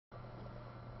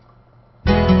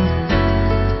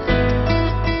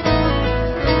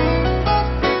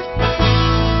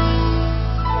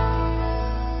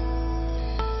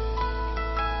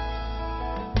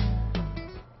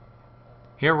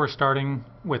Here we're starting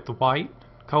with the white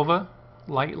cova,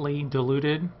 lightly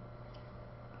diluted.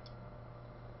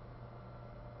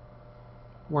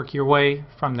 Work your way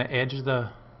from the edge of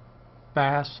the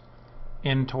bass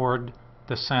in toward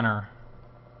the center.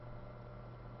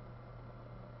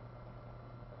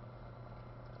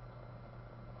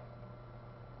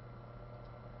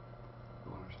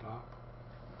 You want to stop?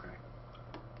 Okay.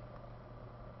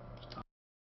 Stop.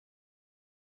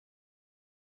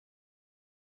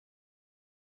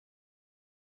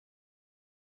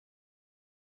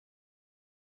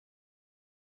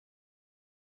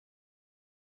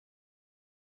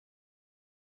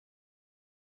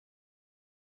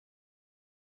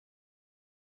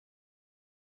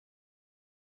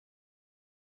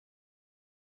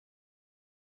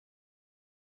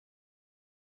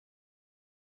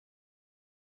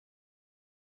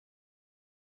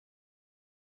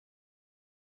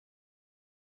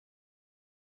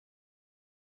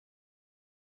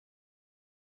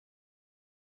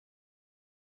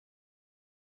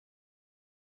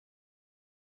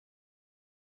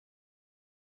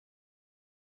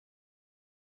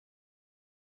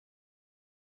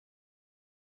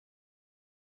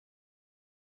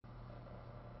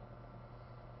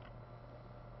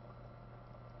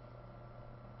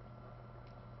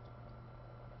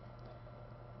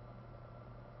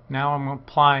 Now I'm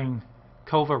applying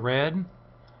cova red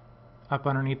up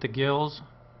underneath the gills,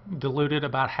 diluted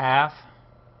about half.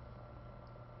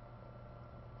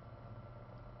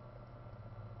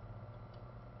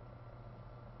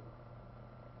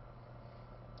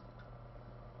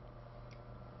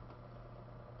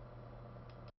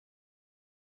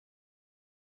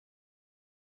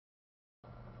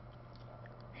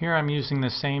 Here I'm using the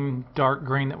same dark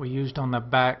green that we used on the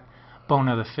backbone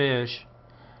of the fish,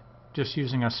 just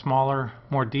using a smaller,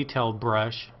 more detailed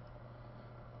brush.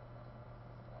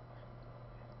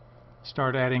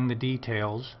 Start adding the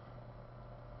details.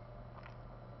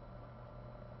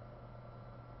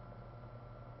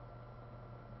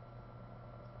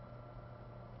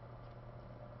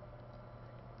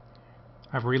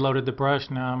 I've reloaded the brush.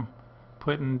 Now I'm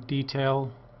putting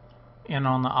detail in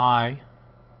on the eye.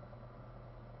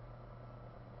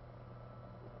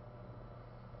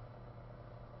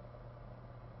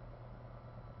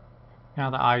 Now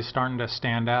the eye's starting to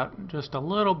stand out just a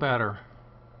little better.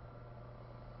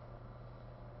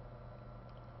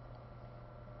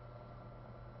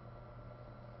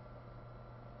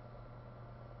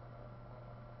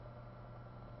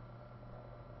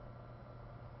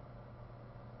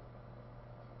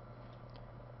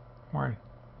 Or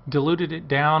diluted it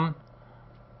down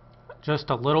just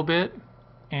a little bit,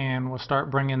 and we'll start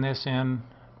bringing this in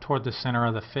toward the center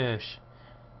of the fish,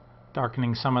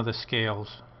 darkening some of the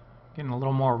scales, getting a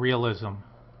little more realism.